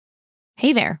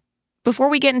Hey there. Before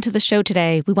we get into the show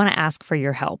today, we want to ask for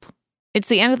your help. It's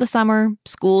the end of the summer,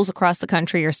 schools across the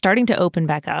country are starting to open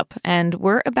back up, and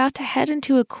we're about to head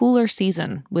into a cooler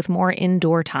season with more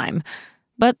indoor time.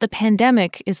 But the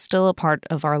pandemic is still a part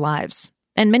of our lives,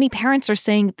 and many parents are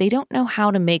saying they don't know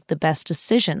how to make the best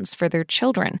decisions for their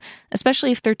children,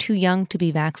 especially if they're too young to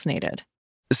be vaccinated.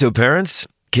 So parents,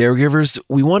 caregivers,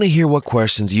 we want to hear what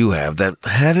questions you have that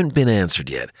haven't been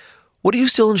answered yet. What are you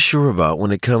still unsure about when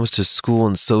it comes to school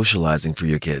and socializing for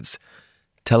your kids?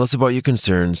 Tell us about your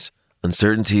concerns,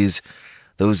 uncertainties,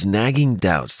 those nagging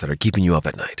doubts that are keeping you up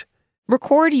at night.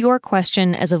 Record your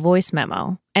question as a voice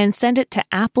memo and send it to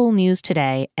Apple News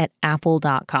Today at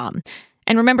apple.com.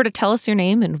 And remember to tell us your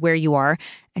name and where you are,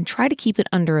 and try to keep it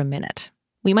under a minute.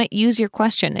 We might use your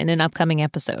question in an upcoming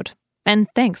episode. And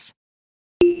thanks.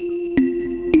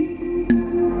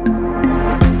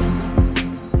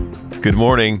 Good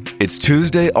morning. It's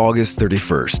Tuesday, August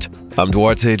 31st. I'm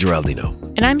Duarte Geraldino.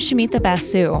 And I'm Shamita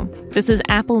Basu. This is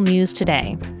Apple News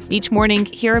Today. Each morning,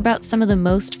 hear about some of the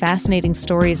most fascinating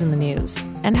stories in the news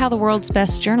and how the world's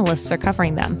best journalists are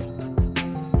covering them.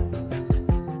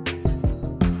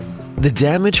 The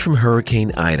damage from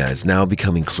Hurricane Ida is now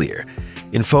becoming clear.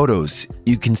 In photos,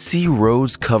 you can see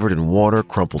roads covered in water,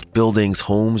 crumpled buildings,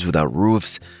 homes without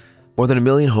roofs. More than 1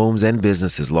 million homes and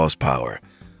businesses lost power.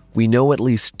 We know at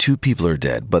least 2 people are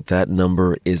dead, but that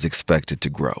number is expected to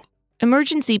grow.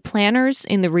 Emergency planners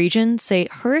in the region say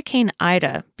Hurricane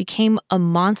Ida became a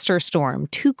monster storm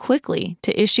too quickly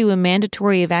to issue a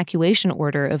mandatory evacuation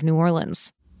order of New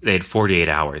Orleans. They had 48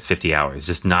 hours, 50 hours,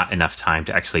 just not enough time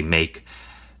to actually make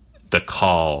the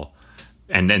call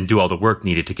and then do all the work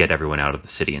needed to get everyone out of the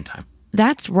city in time.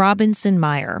 That's Robinson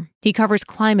Meyer. He covers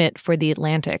climate for The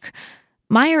Atlantic.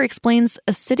 Meyer explains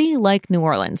a city like New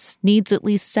Orleans needs at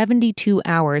least 72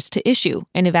 hours to issue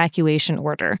an evacuation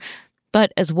order.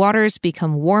 But as waters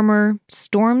become warmer,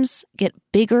 storms get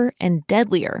bigger and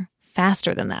deadlier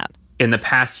faster than that. In the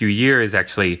past few years,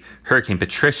 actually, Hurricane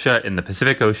Patricia in the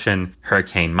Pacific Ocean,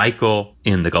 Hurricane Michael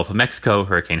in the Gulf of Mexico,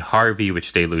 Hurricane Harvey,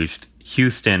 which deluged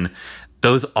Houston,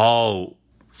 those all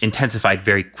intensified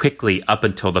very quickly up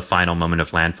until the final moment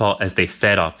of landfall as they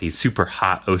fed off these super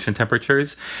hot ocean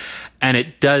temperatures. And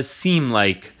it does seem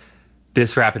like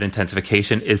this rapid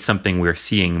intensification is something we're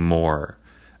seeing more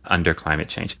under climate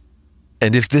change.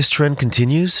 And if this trend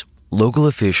continues, local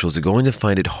officials are going to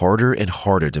find it harder and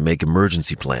harder to make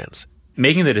emergency plans.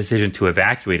 Making the decision to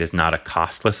evacuate is not a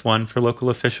costless one for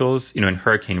local officials. In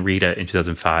Hurricane Rita in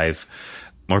 2005,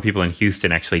 more people in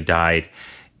Houston actually died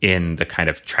in the kind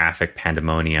of traffic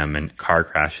pandemonium and car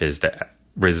crashes that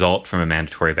result from a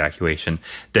mandatory evacuation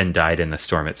than died in the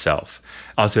storm itself.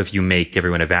 Also, if you make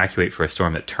everyone evacuate for a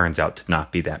storm that turns out to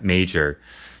not be that major,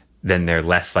 then they're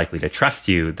less likely to trust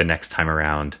you the next time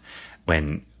around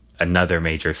when another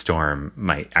major storm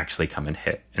might actually come and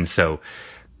hit. And so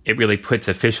it really puts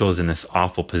officials in this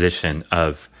awful position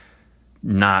of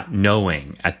not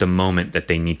knowing at the moment that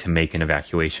they need to make an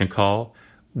evacuation call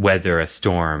whether a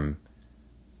storm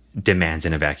demands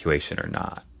an evacuation or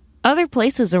not. Other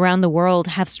places around the world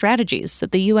have strategies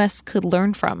that the U.S. could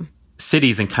learn from.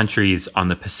 Cities and countries on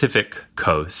the Pacific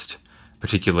coast,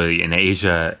 particularly in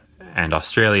Asia and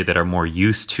Australia, that are more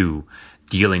used to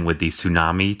dealing with these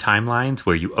tsunami timelines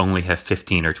where you only have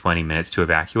 15 or 20 minutes to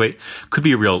evacuate, could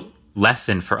be a real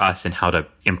lesson for us in how to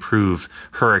improve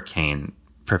hurricane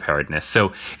preparedness.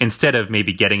 So instead of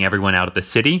maybe getting everyone out of the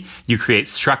city, you create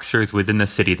structures within the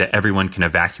city that everyone can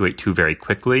evacuate to very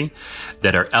quickly,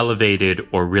 that are elevated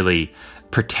or really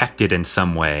protected in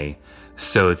some way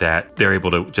so that they're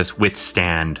able to just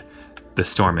withstand the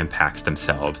storm impacts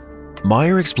themselves.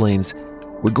 Meyer explains,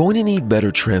 we're going to need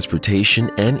better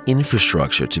transportation and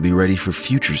infrastructure to be ready for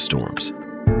future storms.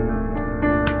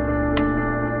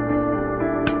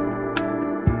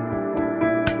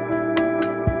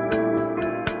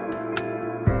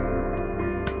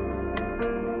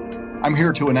 I'm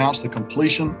here to announce the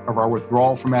completion of our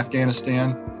withdrawal from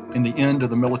Afghanistan and the end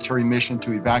of the military mission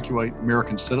to evacuate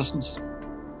American citizens,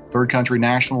 third country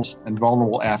nationals, and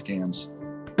vulnerable Afghans.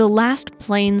 The last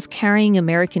planes carrying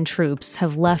American troops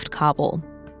have left Kabul.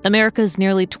 America's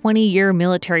nearly 20-year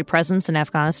military presence in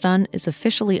Afghanistan is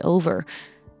officially over.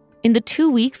 In the 2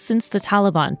 weeks since the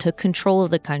Taliban took control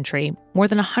of the country, more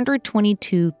than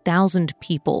 122,000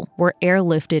 people were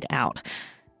airlifted out.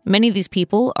 Many of these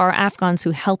people are Afghans who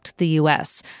helped the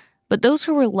U.S., but those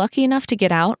who were lucky enough to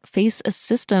get out face a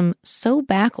system so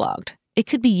backlogged, it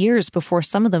could be years before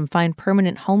some of them find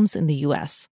permanent homes in the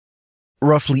U.S.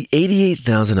 Roughly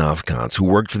 88,000 Afghans who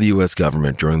worked for the U.S.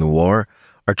 government during the war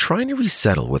are trying to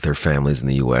resettle with their families in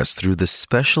the U.S. through the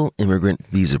Special Immigrant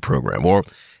Visa Program, or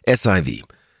SIV.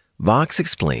 Vox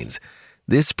explains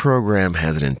this program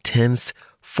has an intense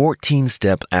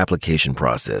 14-step application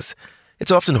process. It's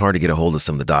often hard to get a hold of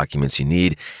some of the documents you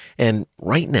need, and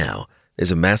right now,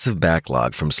 there's a massive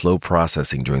backlog from slow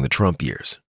processing during the Trump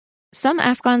years. Some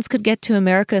Afghans could get to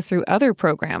America through other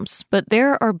programs, but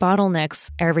there are bottlenecks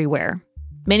everywhere.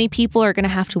 Many people are going to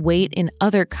have to wait in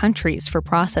other countries for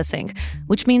processing,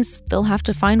 which means they'll have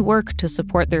to find work to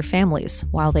support their families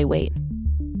while they wait.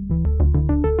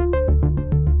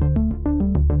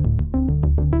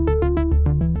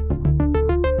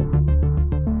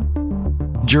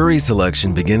 Jury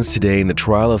selection begins today in the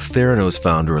trial of Theranos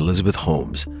founder Elizabeth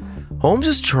Holmes. Holmes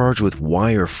is charged with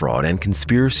wire fraud and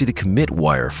conspiracy to commit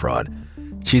wire fraud.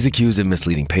 She's accused of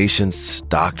misleading patients,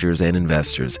 doctors, and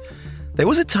investors. There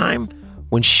was a time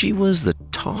when she was the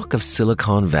talk of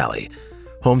Silicon Valley.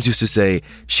 Holmes used to say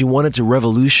she wanted to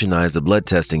revolutionize the blood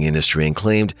testing industry and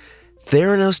claimed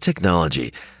Theranos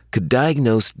technology could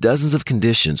diagnose dozens of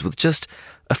conditions with just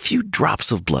a few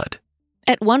drops of blood.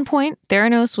 At one point,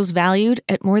 Theranos was valued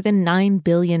at more than $9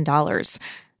 billion.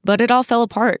 But it all fell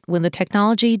apart when the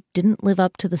technology didn't live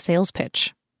up to the sales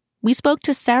pitch. We spoke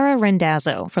to Sarah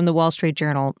Randazzo from the Wall Street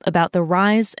Journal about the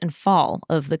rise and fall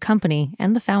of the company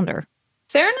and the founder.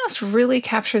 Theranos really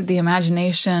captured the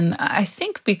imagination, I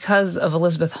think because of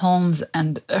Elizabeth Holmes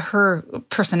and her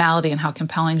personality and how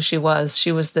compelling she was.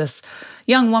 She was this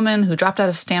young woman who dropped out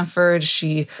of Stanford.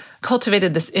 She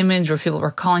cultivated this image where people were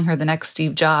calling her the next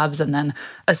Steve Jobs, and then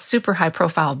a super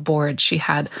high-profile board. She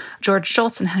had George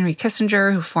Shultz and Henry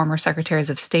Kissinger, who former secretaries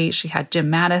of state. She had Jim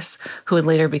Mattis, who would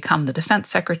later become the defense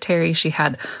secretary. She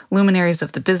had luminaries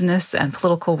of the business and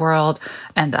political world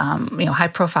and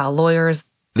high-profile lawyers.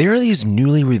 There are these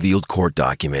newly revealed court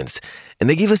documents, and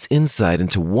they give us insight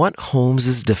into what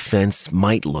Holmes' defense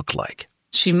might look like.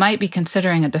 She might be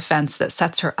considering a defense that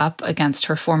sets her up against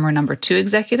her former number 2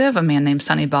 executive, a man named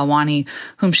Sunny Balwani,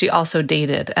 whom she also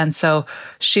dated. And so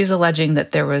she's alleging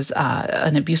that there was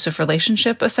an abusive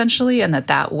relationship, essentially, and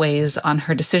that weighs on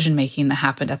her decision-making that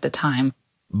happened at the time.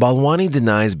 Balwani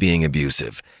denies being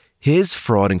abusive. His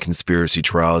fraud and conspiracy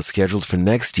trial is scheduled for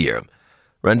next year.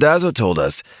 Randazzo told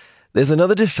us there's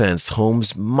another defense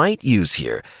Holmes might use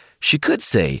here. She could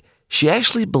say she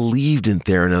actually believed in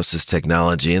Theranos'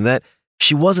 technology and that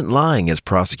she wasn't lying as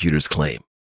prosecutors claim.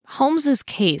 Holmes'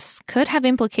 case could have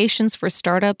implications for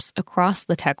startups across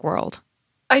the tech world.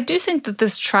 I do think that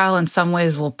this trial in some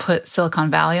ways will put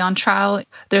Silicon Valley on trial.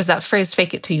 There's that phrase,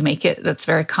 fake it till you make it, that's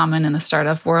very common in the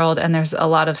startup world. And there's a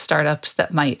lot of startups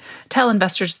that might tell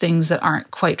investors things that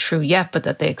aren't quite true yet, but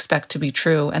that they expect to be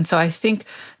true. And so I think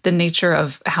the nature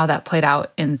of how that played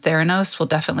out in Theranos will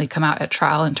definitely come out at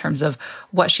trial in terms of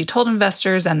what she told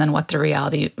investors and then what the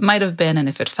reality might have been and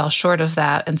if it fell short of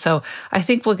that. And so I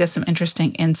think we'll get some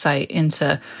interesting insight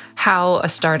into how a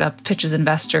startup pitches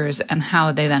investors and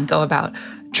how they then go about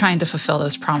trying to fulfill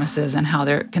those promises and how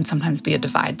there can sometimes be a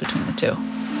divide between the two.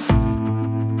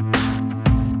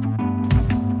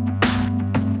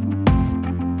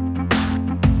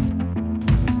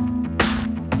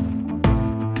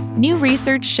 New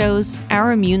research shows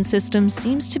our immune system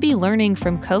seems to be learning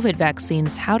from COVID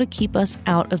vaccines how to keep us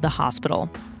out of the hospital.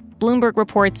 Bloomberg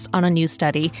reports on a new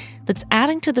study that's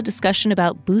adding to the discussion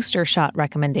about booster shot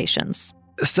recommendations.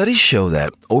 Studies show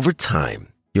that over time,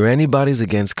 your antibodies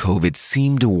against COVID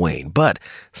seem to wane, but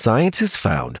scientists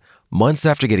found months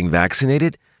after getting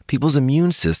vaccinated, people's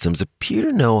immune systems appear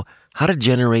to know how to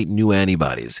generate new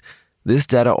antibodies. This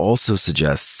data also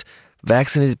suggests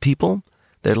vaccinated people,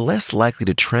 they're less likely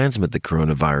to transmit the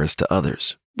coronavirus to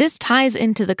others. This ties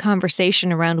into the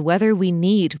conversation around whether we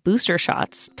need booster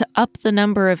shots to up the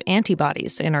number of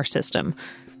antibodies in our system.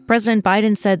 President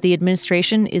Biden said the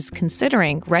administration is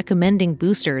considering recommending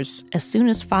boosters as soon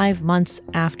as 5 months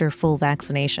after full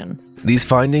vaccination. These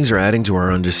findings are adding to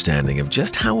our understanding of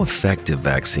just how effective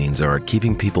vaccines are at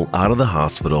keeping people out of the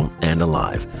hospital and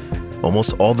alive.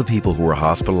 Almost all the people who were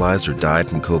hospitalized or died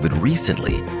from COVID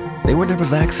recently, they were never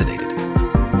vaccinated.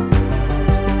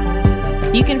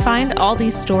 You can find all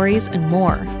these stories and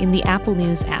more in the Apple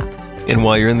News app. And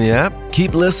while you're in the app,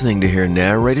 keep listening to hear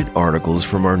narrated articles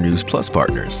from our News Plus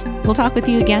partners. We'll talk with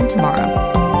you again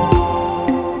tomorrow.